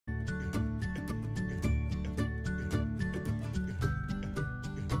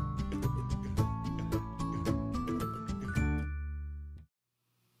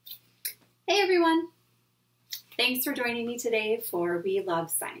Hey everyone! Thanks for joining me today for We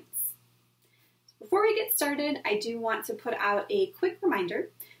Love Science. Before we get started, I do want to put out a quick reminder.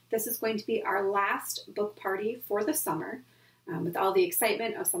 This is going to be our last book party for the summer. With all the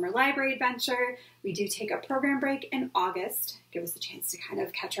excitement of Summer Library Adventure, we do take a program break in August, give us a chance to kind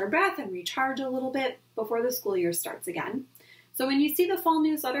of catch our breath and recharge a little bit before the school year starts again. So when you see the fall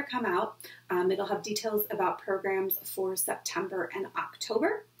newsletter come out, it'll have details about programs for September and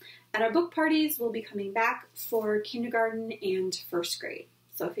October. And our book parties will be coming back for kindergarten and first grade.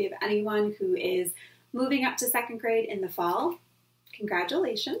 So if you have anyone who is moving up to second grade in the fall,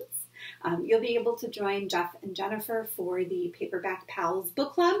 congratulations. You'll be able to join Jeff and Jennifer for the Paperback Pals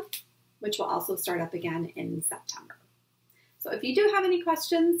Book Club, which will also start up again in September. So if you do have any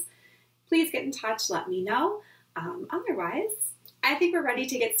questions, please get in touch, let me know. Otherwise, I think we're ready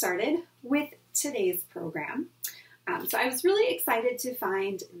to get started with today's program. So I was really excited to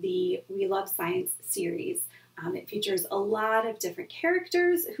find the We Love Science series. It features a lot of different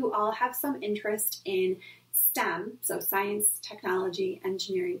characters who all have some interest in STEM, so science, technology,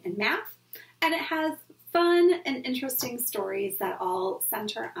 engineering, and math. And it has fun and interesting stories that all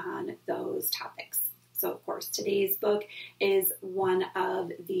center on those topics. So of course, today's book is one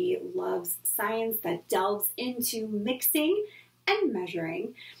of the Loves Science that delves into mixing and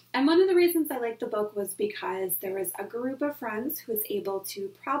measuring. And one of the reasons I liked the book was because there was a group of friends who was able to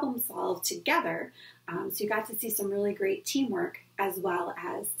problem solve together. So you got to see some really great teamwork as well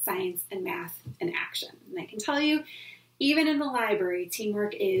as science and math in action. And I can tell you, even in the library,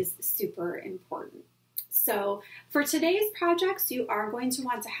 teamwork is super important. So for today's projects, you are going to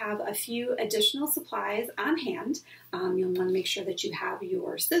want to have a few additional supplies on hand. You'll want to make sure that you have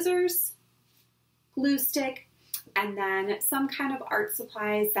your scissors, glue stick, and then some kind of art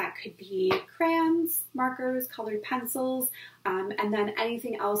supplies that could be crayons, markers, colored pencils, and then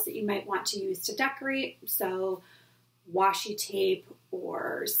anything else that you might want to use to decorate. So washi tape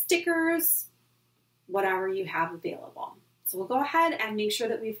or stickers, whatever you have available. So we'll go ahead and make sure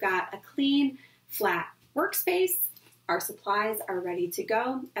that we've got a clean, flat workspace. Our supplies are ready to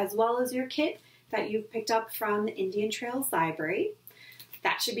go, as well as your kit that you've picked up from the Indian Trails Library.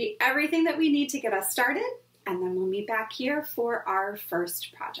 That should be everything that we need to get us started. And then we'll meet back here for our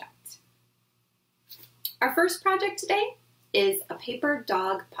first project. Our first project today is a paper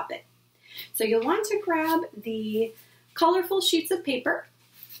dog puppet. So you'll want to grab the colorful sheets of paper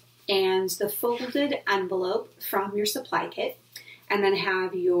and the folded envelope from your supply kit, and then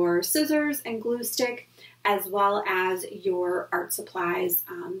have your scissors and glue stick as well as your art supplies.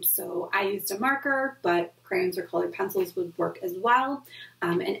 So I used a marker, but crayons or colored pencils would work as well,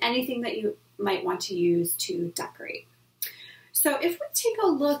 and anything that you might want to use to decorate. So if we take a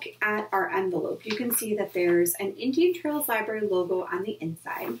look at our envelope, you can see that there's an Indian Trails Library logo on the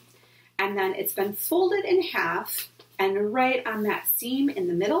inside, and then it's been folded in half, and right on that seam in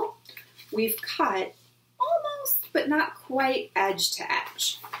the middle, we've cut almost, but not quite edge to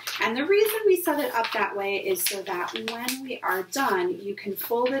edge. And the reason we set it up that way is so that when we are done, you can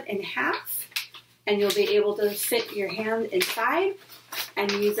fold it in half, and you'll be able to fit your hand inside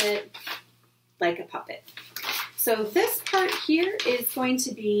and use it like a puppet. So this part here is going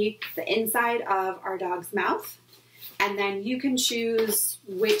to be the inside of our dog's mouth, and then you can choose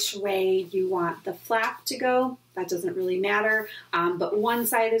which way you want the flap to go. That doesn't really matter, but one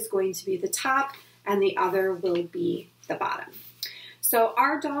side is going to be the top and the other will be the bottom. So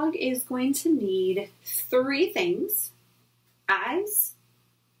our dog is going to need three things: eyes,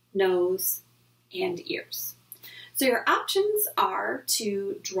 nose, and ears. So your options are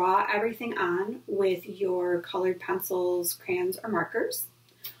to draw everything on with your colored pencils, crayons, or markers,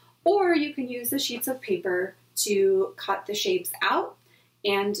 or you can use the sheets of paper to cut the shapes out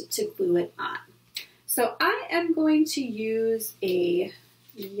and to glue it on. So I am going to use a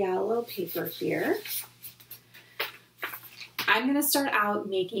yellow paper here. I'm going to start out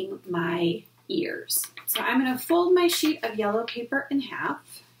making my ears. So I'm going to fold my sheet of yellow paper in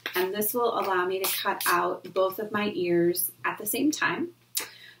half, and this will allow me to cut out both of my ears at the same time.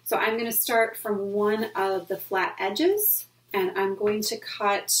 So I'm going to start from one of the flat edges, and I'm going to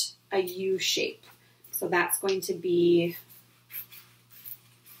cut a U shape. So that's going to be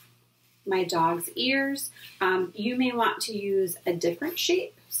my dog's ears. You may want to use a different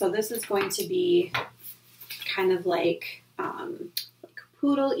shape. So this is going to be kind of like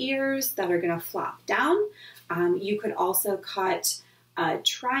poodle ears that are going to flop down. You could also cut a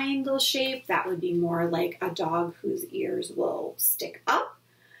triangle shape. That would be more like a dog whose ears will stick up,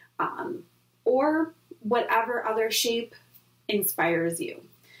 or whatever other shape inspires you.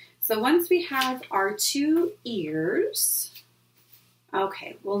 So once we have our two ears,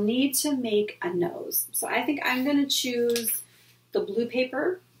 Okay, we'll need to make a nose. So I think I'm going to choose the blue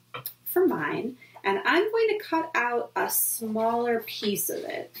paper for mine, and I'm going to cut out a smaller piece of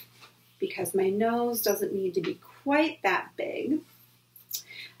it because my nose doesn't need to be quite that big.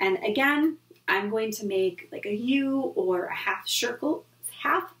 And again, I'm going to make like a U or a half circle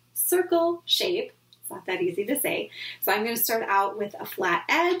shape. It's not that easy to say. So I'm going to start out with a flat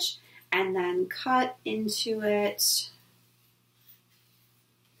edge and then cut into it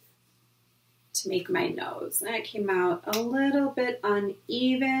to make my nose. That came out a little bit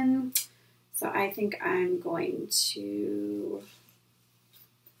uneven, so I think I'm going to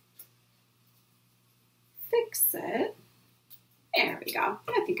fix it. There we go.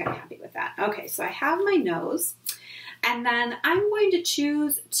 I think I'm happy with that. Okay, so I have my nose, and then I'm going to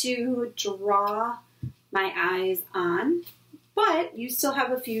choose to draw my eyes on, but you still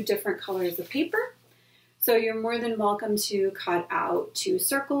have a few different colors of paper, so you're more than welcome to cut out 2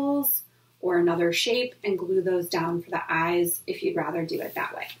 circles or another shape and glue those down for the eyes if you'd rather do it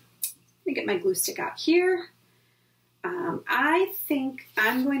that way. Let me get my glue stick out here. I think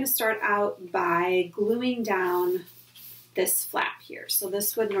I'm going to start out by gluing down this flap here. So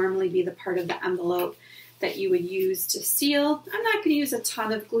this would normally be the part of the envelope that you would use to seal. I'm not going to use a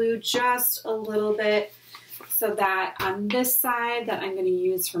ton of glue, just a little bit, so that on this side that I'm going to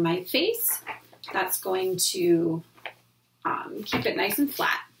use for my face, that's going to keep it nice and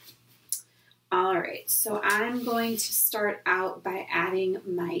flat. All right, so I'm going to start out by adding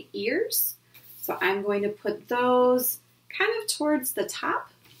my ears. So I'm going to put those kind of towards the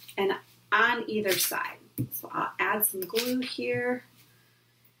top and on either side. So I'll add some glue here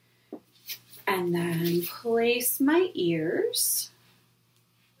and then place my ears.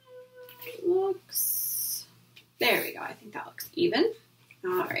 It looks, there we go, I think that looks even.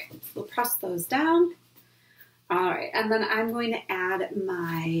 All right, so we'll press those down. All right, and then I'm going to add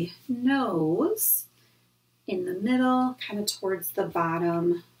my nose in the middle, kind of towards the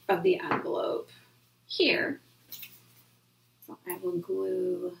bottom of the envelope here. So I will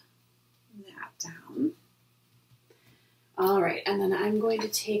glue that down. All right, and then I'm going to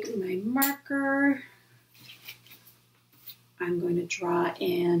take my marker. I'm going to draw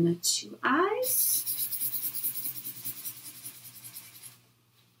in 2 eyes.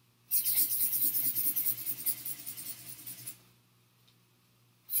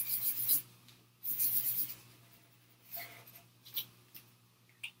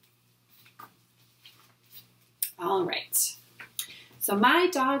 All right, so my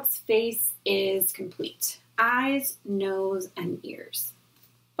dog's face is complete. Eyes, nose, and ears.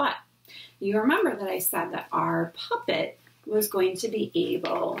 But you remember that I said that our puppet was going to be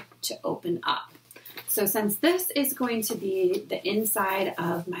able to open up. So since this is going to be the inside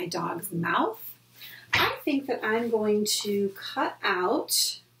of my dog's mouth, I think that I'm going to cut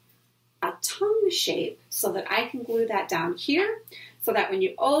out a tongue shape so that I can glue that down here, so that when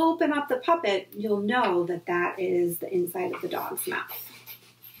you open up the puppet, you'll know that that is the inside of the dog's mouth.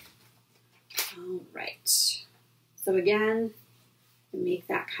 All right. So again, make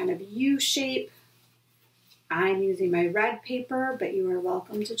that kind of U shape. I'm using my red paper, but you are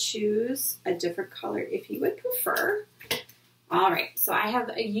welcome to choose a different color if you would prefer. All right, so I have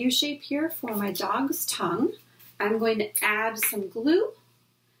a U shape here for my dog's tongue. I'm going to add some glue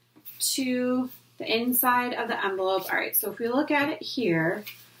to the inside of the envelope. All right, so if we look at it here,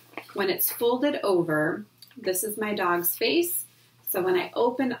 when it's folded over, this is my dog's face. So when I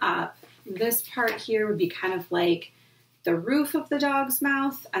open up, this part here would be kind of like the roof of the dog's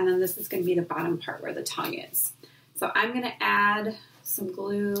mouth, and then this is going to be the bottom part where the tongue is. So I'm going to add some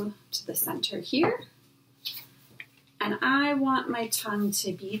glue to the center here. And I want my tongue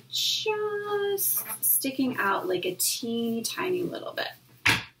to be just sticking out like a teeny tiny little bit.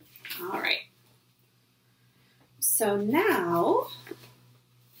 All right. So now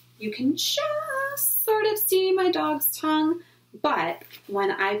you can just sort of see my dog's tongue, but when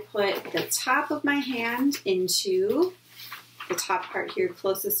I put the top of my hand into the top part here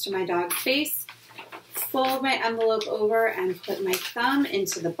closest to my dog's face, fold my envelope over and put my thumb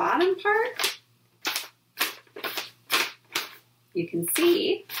into the bottom part, you can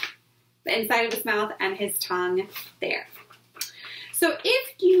see the inside of his mouth and his tongue there. So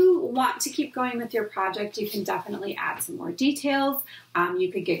if you want to keep going with your project, you can definitely add some more details.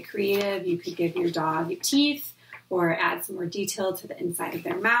 You could get creative. You could give your dog teeth or add some more detail to the inside of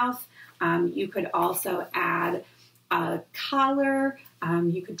their mouth. You could also add a collar.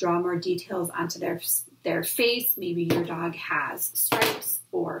 You could draw more details onto their face. Maybe your dog has stripes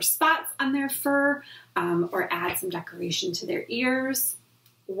or spots on their fur, or add some decoration to their ears.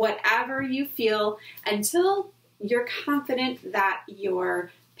 Whatever you feel, until you're confident that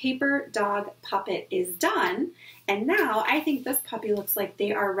your paper dog puppet is done. And now I think this puppy looks like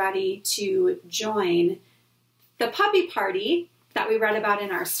they are ready to join the puppy party that we read about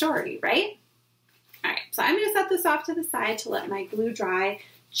in our story, right? All right, so I'm gonna set this off to the side to let my glue dry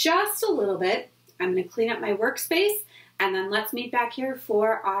just a little bit. I'm gonna clean up my workspace, and then let's meet back here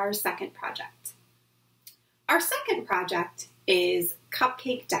for our second project. Our second project is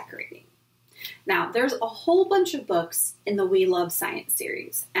cupcake decorating. Now, there's a whole bunch of books in the We Love Science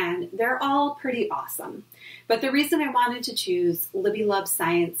series, and they're all pretty awesome. But the reason I wanted to choose Libby Loves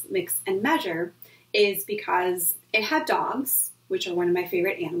Science Mix and Measure is because it had dogs, which are one of my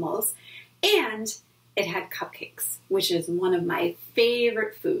favorite animals, and it had cupcakes, which is one of my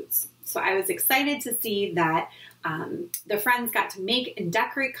favorite foods. So I was excited to see that the friends got to make and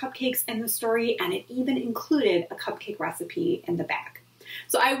decorate cupcakes in the story, and it even included a cupcake recipe in the bag.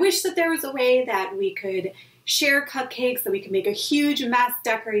 So I wish that there was a way that we could share cupcakes, that we could make a huge mess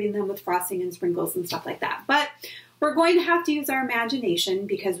decorating them with frosting and sprinkles and stuff like that. But we're going to have to use our imagination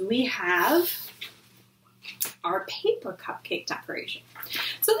because we have our paper cupcake decoration.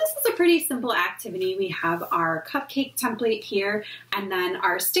 So this is a pretty simple activity. We have our cupcake template here, and then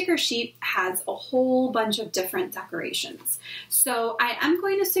our sticker sheet has a whole bunch of different decorations. So I am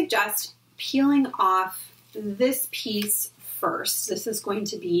going to suggest peeling off this piece first. This is going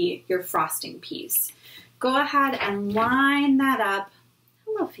to be your frosting piece. Go ahead and line that up.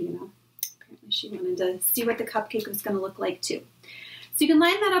 Hello, Fiona. Apparently she wanted to see what the cupcake was going to look like too. So you can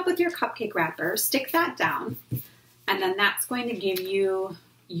line that up with your cupcake wrapper, stick that down, and then that's going to give you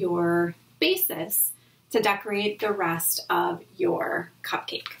your basis to decorate the rest of your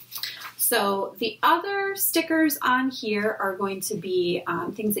cupcake. So the other stickers on here are going to be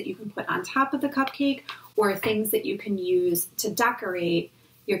things that you can put on top of the cupcake or things that you can use to decorate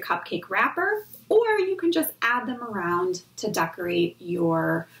your cupcake wrapper, or you can just add them around to decorate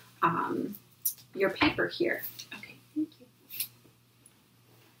your paper here. Okay, thank you.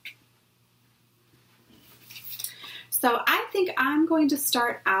 So I think I'm going to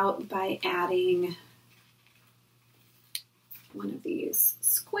start out by adding one of these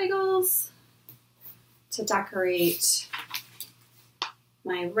squiggles to decorate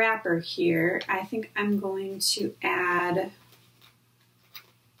my wrapper here. I think I'm going to add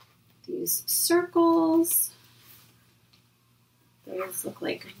these circles. Those look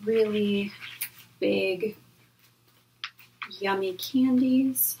like really big, yummy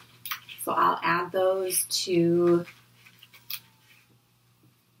candies. So I'll add those to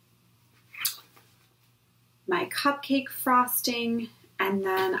my cupcake frosting, and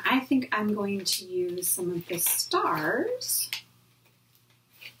then I think I'm going to use some of the stars.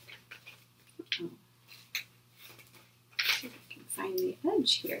 See if I can find the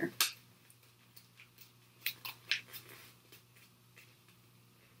edge here.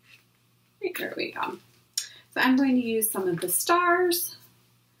 There we go. So I'm going to use some of the stars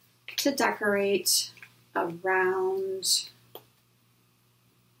to decorate around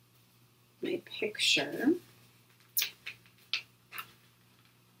my picture.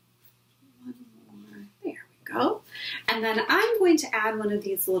 One more. There we go. And then I'm going to add one of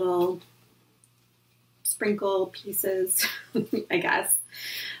these little sprinkle pieces, I guess.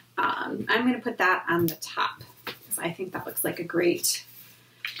 I'm going to put that on the top because I think that looks like a great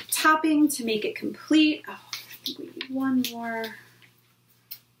topping to make it complete. Oh, I think we need one more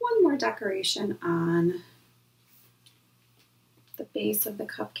decoration on the base of the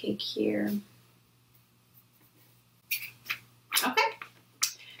cupcake here. Okay,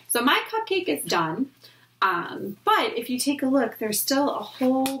 so my cupcake is done, but if you take a look, there's still a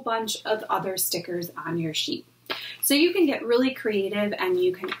whole bunch of other stickers on your sheet. So you can get really creative and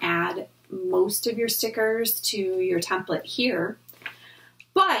you can add most of your stickers to your template here.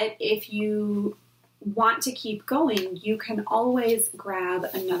 But if you want to keep going, you can always grab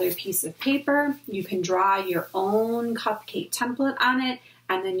another piece of paper. You can draw your own cupcake template on it,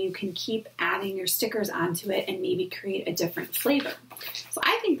 and then you can keep adding your stickers onto it and maybe create a different flavor. So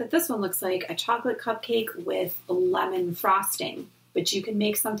I think that this one looks like a chocolate cupcake with lemon frosting, but you can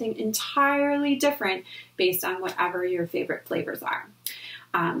make something entirely different based on whatever your favorite flavors are.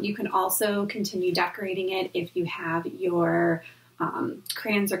 You can also continue decorating it if you have your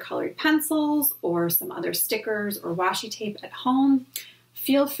crayons or colored pencils or some other stickers or washi tape at home.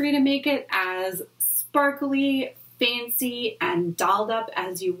 Feel free to make it as sparkly, fancy, and dolled up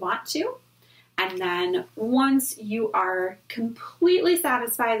as you want to. And then once you are completely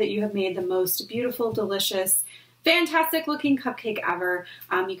satisfied that you have made the most beautiful, delicious, fantastic looking cupcake ever,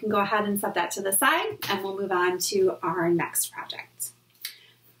 you can go ahead and set that to the side and we'll move on to our next project.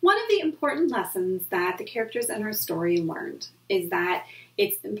 One of the important lessons that the characters in our story learned is that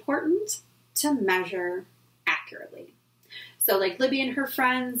it's important to measure accurately. So like Libby and her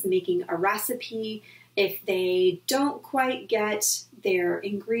friends making a recipe, if they don't quite get their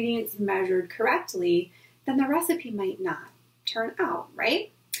ingredients measured correctly, then the recipe might not turn out,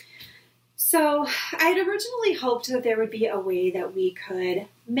 right? So I had originally hoped that there would be a way that we could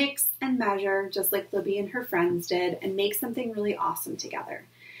mix and measure just like Libby and her friends did and make something really awesome together.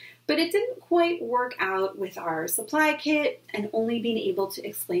 But it didn't quite work out with our supply kit and only being able to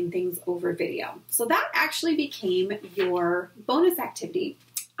explain things over video. So that actually became your bonus activity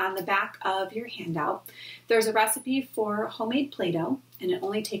on the back of your handout. There's a recipe for homemade Play-Doh, and it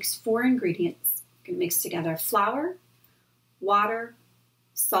only takes 4 ingredients. You can mix together flour, water,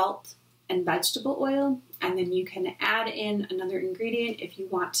 salt, and vegetable oil, and then you can add in another ingredient if you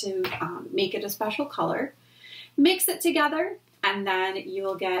want to make it a special color. Mix it together, and then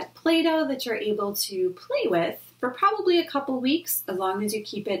you'll get Play-Doh that you're able to play with for probably a couple weeks, as long as you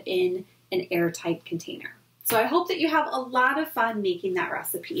keep it in an airtight container. So I hope that you have a lot of fun making that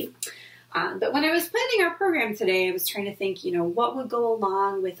recipe. But when I was planning our program today, I was trying to think, what would go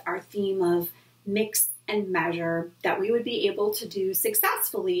along with our theme of mix and measure that we would be able to do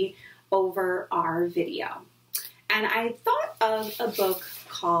successfully over our video. And I thought of a book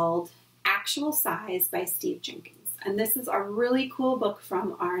called Actual Size by Steve Jenkins. And this is a really cool book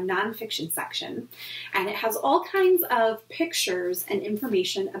from our nonfiction section. And it has all kinds of pictures and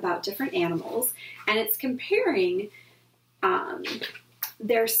information about different animals. And it's comparing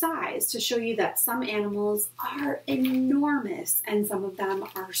their size to show you that some animals are enormous and some of them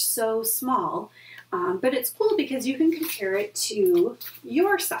are so small. But it's cool because you can compare it to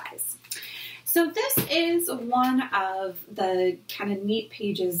your size. So this is one of the kind of neat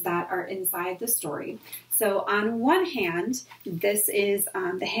pages that are inside the story. So on one hand, this is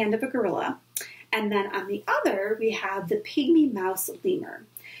the hand of a gorilla. And then on the other, we have the pygmy mouse lemur.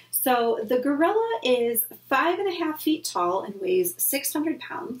 So the gorilla is 5.5 feet tall and weighs 600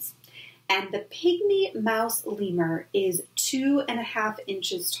 pounds. And the pygmy mouse lemur is 2.5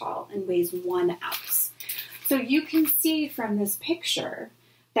 inches tall and weighs 1 ounce. So you can see from this picture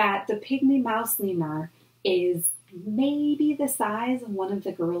that the pygmy mouse lemur is maybe the size of one of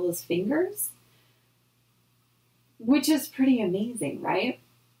the gorilla's fingers, which is pretty amazing, right?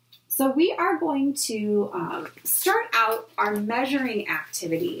 So we are going to start out our measuring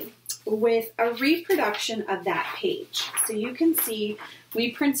activity with a reproduction of that page. So you can see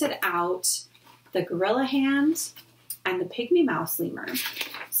we printed out the gorilla hand and the pygmy mouse lemur.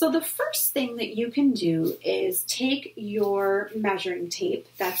 So the first thing that you can do is take your measuring tape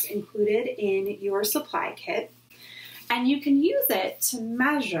that's included in your supply kit, and you can use it to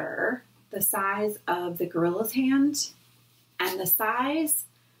measure the size of the gorilla's hand and the size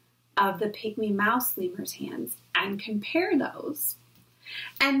of the pygmy mouse lemur's hands and compare those.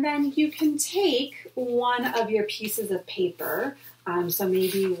 And then you can take one of your pieces of paper, so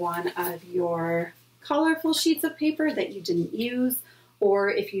maybe one of your colorful sheets of paper that you didn't use,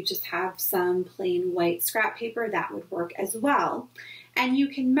 or if you just have some plain white scrap paper, that would work as well. And you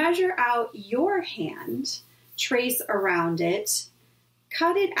can measure out your hand, trace around it,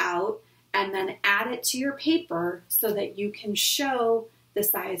 cut it out, and then add it to your paper so that you can show the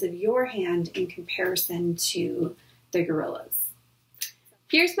size of your hand in comparison to the gorilla's.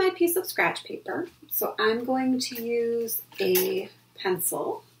 Here's my piece of scratch paper. So I'm going to use a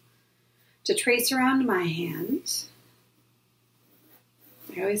pencil to trace around my hand.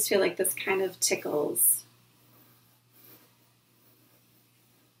 I always feel like this kind of tickles.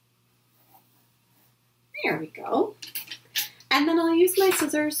 There we go. And then I'll use my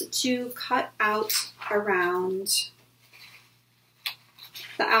scissors to cut out around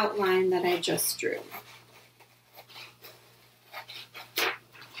the outline that I just drew.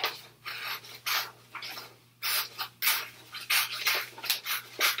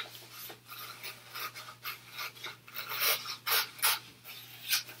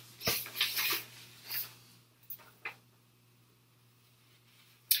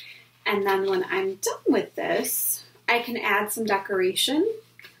 And then when I'm done with this, I can add some decoration.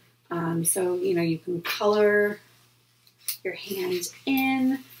 So, you can color your hand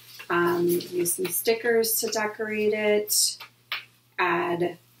in, use some stickers to decorate it,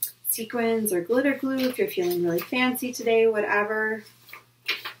 add sequins or glitter glue if you're feeling really fancy today, whatever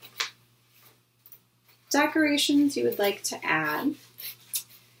decorations you would like to add.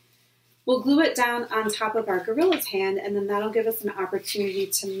 We'll glue it down on top of our gorilla's hand, and then that'll give us an opportunity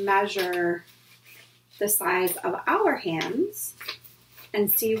to measure the size of our hands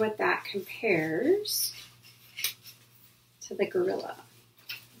and see what that compares to the gorilla.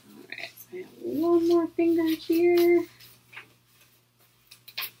 I have one more finger here.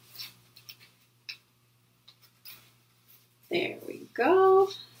 There we go.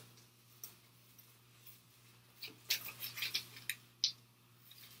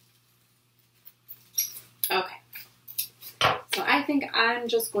 Okay. So I think I'm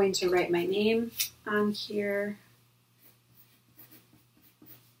just going to write my name on here.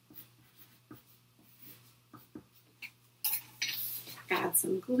 Add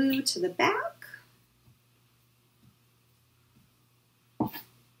some glue to the back.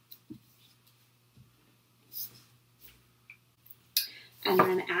 And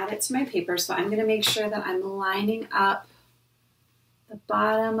then add it to my paper. So I'm going to make sure that I'm lining up the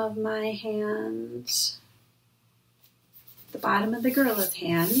bottom of my hand, the bottom of the gorilla's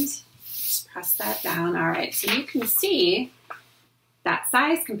hand. Just press that down. All right, so you can see that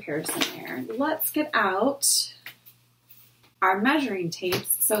size comparison there. Let's get out our measuring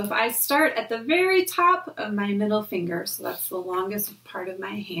tapes. So if I start at the very top of my middle finger, so that's the longest part of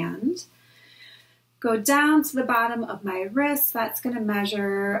my hand, go down to the bottom of my wrist, that's going to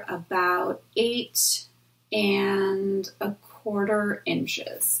measure about 8 1/4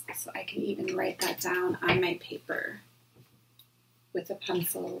 inches. So I can even write that down on my paper with a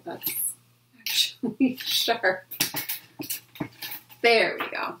pencil that's actually sharp. There we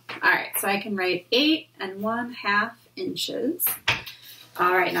go. All right, so I can write 8 1/2 inches.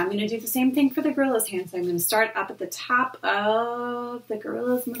 All right, now I'm going to do the same thing for the gorilla's hand. So I'm going to start up at the top of the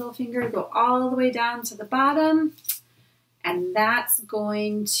gorilla's middle finger, go all the way down to the bottom, and that's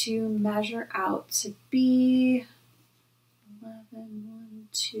going to measure out to be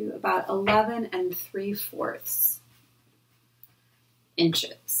about 11 3/4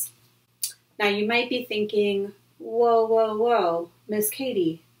 inches. Now you might be thinking, whoa, whoa, whoa, Miss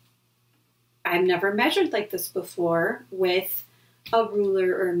Katie, I've never measured like this before with a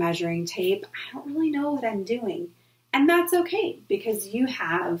ruler or measuring tape. I don't really know what I'm doing. And that's okay, because you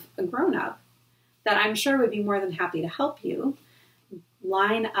have a grown-up that I'm sure would be more than happy to help you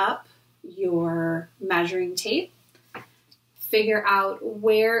line up your measuring tape, figure out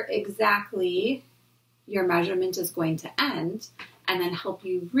where exactly your measurement is going to end, and then help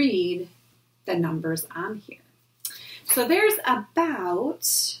you read the numbers on here. So there's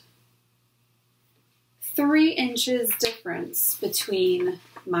about 3 inches difference between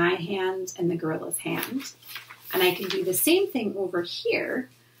my hand and the gorilla's hand. And I can do the same thing over here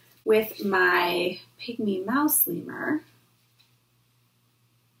with my pygmy mouse lemur.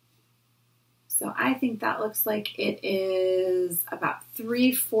 So I think that looks like it is about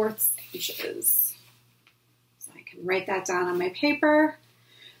 3/4 inches. So I can write that down on my paper.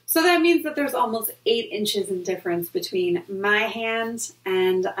 So that means that there's almost 8 inches in difference between my hand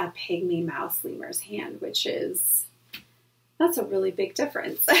and a pygmy mouse lemur's hand, which is, that's a really big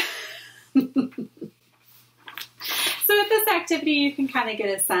difference. So with this activity, you can kind of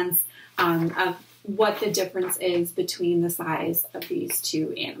get a sense of what the difference is between the size of these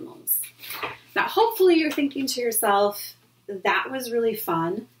two animals. Now, hopefully you're thinking to yourself, that was really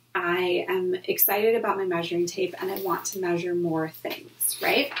fun. I am excited about my measuring tape and I want to measure more things,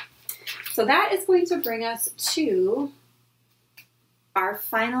 right? So that is going to bring us to our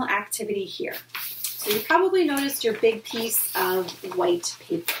final activity here. So you probably noticed your big piece of white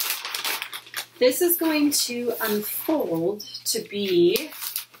paper. This is going to unfold to be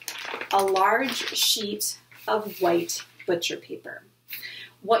a large sheet of white butcher paper.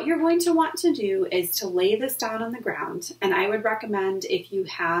 What you're going to want to do is to lay this down on the ground, and I would recommend if you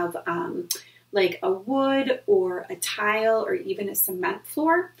have like a wood or a tile or even a cement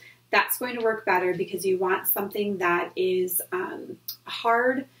floor, that's going to work better because you want something that is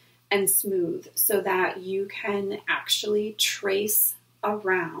hard and smooth so that you can actually trace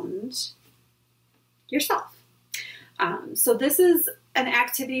around yourself. So this is an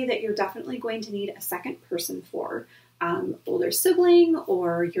activity that you're definitely going to need a second person for. Older sibling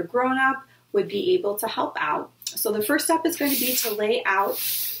or your grown-up would be able to help out. So the first step is going to be to lay out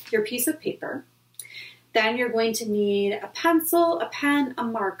your piece of paper. Then you're going to need a pencil, a pen, a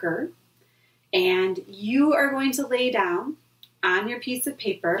marker, and you are going to lay down on your piece of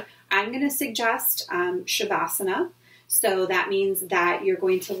paper. I'm going to suggest Shavasana. So that means that you're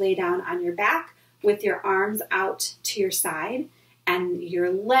going to lay down on your back with your arms out to your side and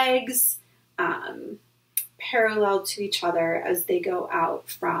your legs parallel to each other as they go out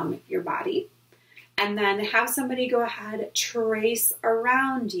from your body. And then have somebody go ahead, trace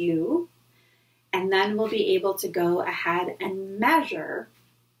around you, and then we'll be able to go ahead and measure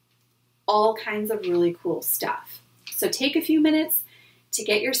all kinds of really cool stuff. So take a few minutes to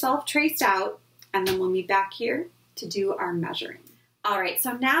get yourself traced out, and then we'll meet back here to do our measuring. All right,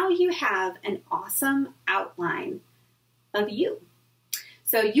 so now you have an awesome outline of you.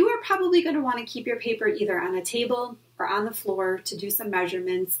 So you are probably going to want to keep your paper either on a table or on the floor to do some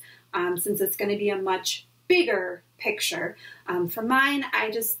measurements, since it's going to be a much bigger picture. For mine,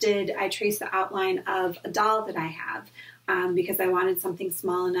 I traced the outline of a doll that I have, because I wanted something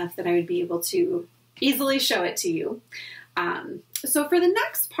small enough that I would be able to easily show it to you. So for the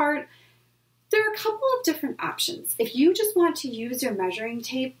next part, there are a couple of different options. If you just want to use your measuring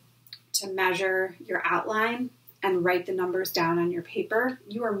tape to measure your outline and write the numbers down on your paper,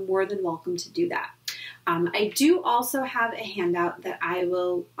 you are more than welcome to do that. I do also have a handout that I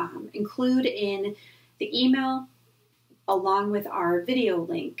will include in the email along with our video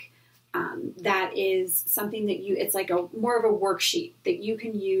link. That is something that it's like more of a worksheet that you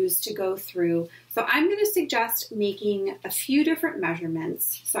can use to go through. So I'm going to suggest making a few different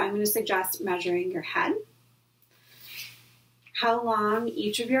measurements. So I'm going to suggest measuring your head, how long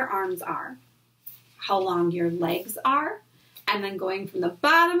each of your arms are, how long your legs are, and then going from the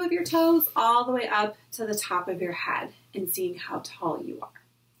bottom of your toes all the way up to the top of your head and seeing how tall you are.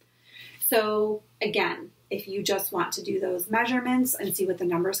 So again, if you just want to do those measurements and see what the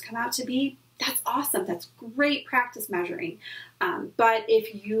numbers come out to be, that's awesome. That's great practice measuring. But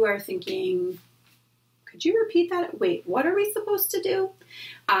if you are thinking, could you repeat that? Wait, what are we supposed to do?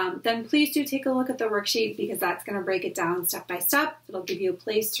 Then please do take a look at the worksheet, because that's going to break it down step by step. It'll give you a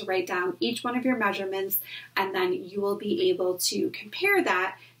place to write down each one of your measurements, and then you will be able to compare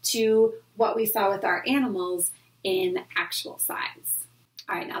that to what we saw with our animals in actual size.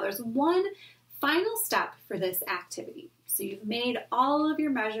 All right, now there's one final step for this activity. So you've made all of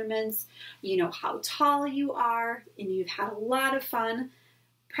your measurements, you know how tall you are, and you've had a lot of fun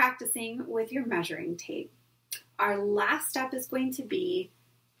practicing with your measuring tape. Our last step is going to be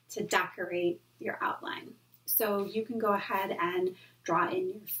to decorate your outline. So you can go ahead and draw in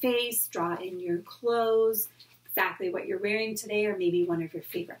your face, draw in your clothes, exactly what you're wearing today, or maybe one of your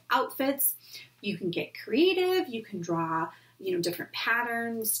favorite outfits. You can get creative. You can draw different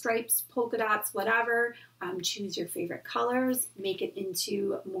patterns, stripes, polka dots, whatever. Choose your favorite colors. Make it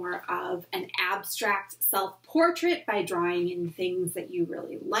into more of an abstract self-portrait by drawing in things that you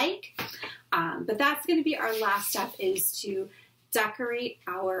really like. But that's going to be our last step, is to decorate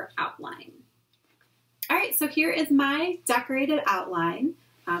our outline. All right, so here is my decorated outline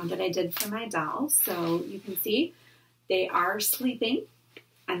that I did for my dolls. So you can see they are sleeping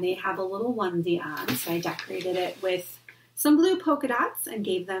and they have a little onesie on. So I decorated it with some blue polka dots and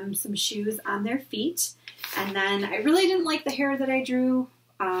gave them some shoes on their feet. And then I really didn't like the hair that I drew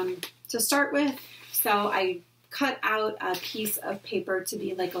to start with, so I cut out a piece of paper to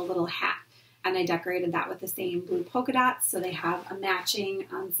be like a little hat, and I decorated that with the same blue polka dots, so they have a matching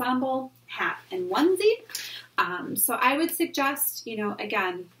ensemble hat and onesie. So I would suggest,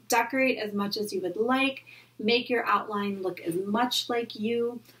 again, decorate as much as you would like. Make your outline look as much like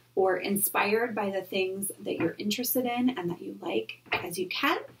you or inspired by the things that you're interested in and that you like as you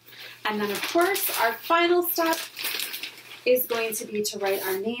can. And then, of course, our final step is going to be to write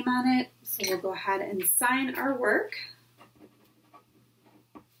our name on it. So we'll go ahead and sign our work,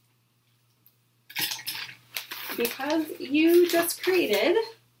 because you just created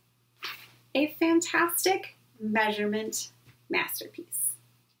a fantastic measurement masterpiece.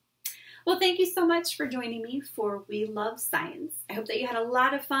 Well, thank you so much for joining me for We Love Science. I hope that you had a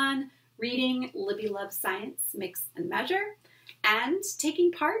lot of fun reading Libby Loves Science, Mix and Measure, and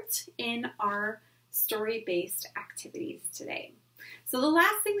taking part in our story-based activities today. So the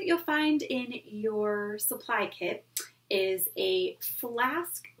last thing that you'll find in your supply kit is a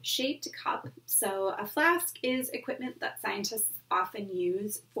flask-shaped cup. So a flask is equipment that scientists often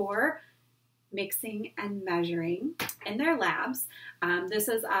use for mixing and measuring in their labs. This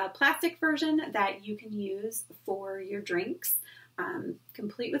is a plastic version that you can use for your drinks,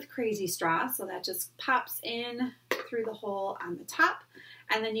 complete with crazy straw. So that just pops in through the hole on the top.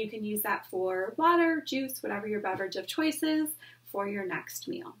 And then you can use that for water, juice, whatever your beverage of choice is for your next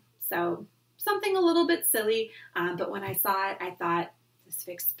meal. So something a little bit silly, but when I saw it, I thought this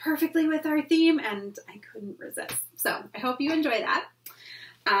fits perfectly with our theme and I couldn't resist. So I hope you enjoy that.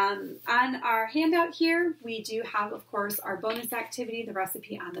 On our handout here, we do have, of course, our bonus activity, the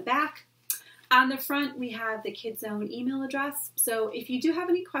recipe on the back. On the front, we have the Kids Zone email address. So if you do have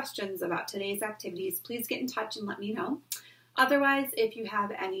any questions about today's activities, please get in touch and let me know. Otherwise, if you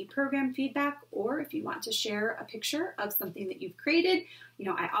have any program feedback or if you want to share a picture of something that you've created,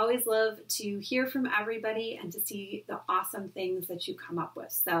 I always love to hear from everybody and to see the awesome things that you come up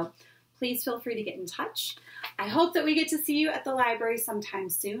with. So please feel free to get in touch. I hope that we get to see you at the library sometime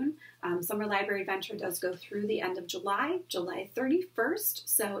soon. Summer Library Adventure does go through the end of July 31st.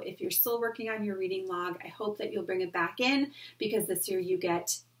 So if you're still working on your reading log, I hope that you'll bring it back in because this year you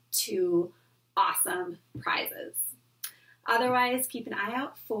get 2 awesome prizes. Otherwise, keep an eye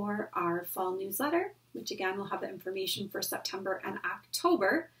out for our fall newsletter, which again will have the information for September and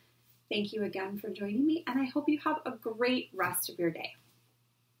October. Thank you again for joining me, and I hope you have a great rest of your day.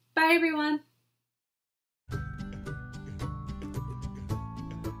 Bye, everyone.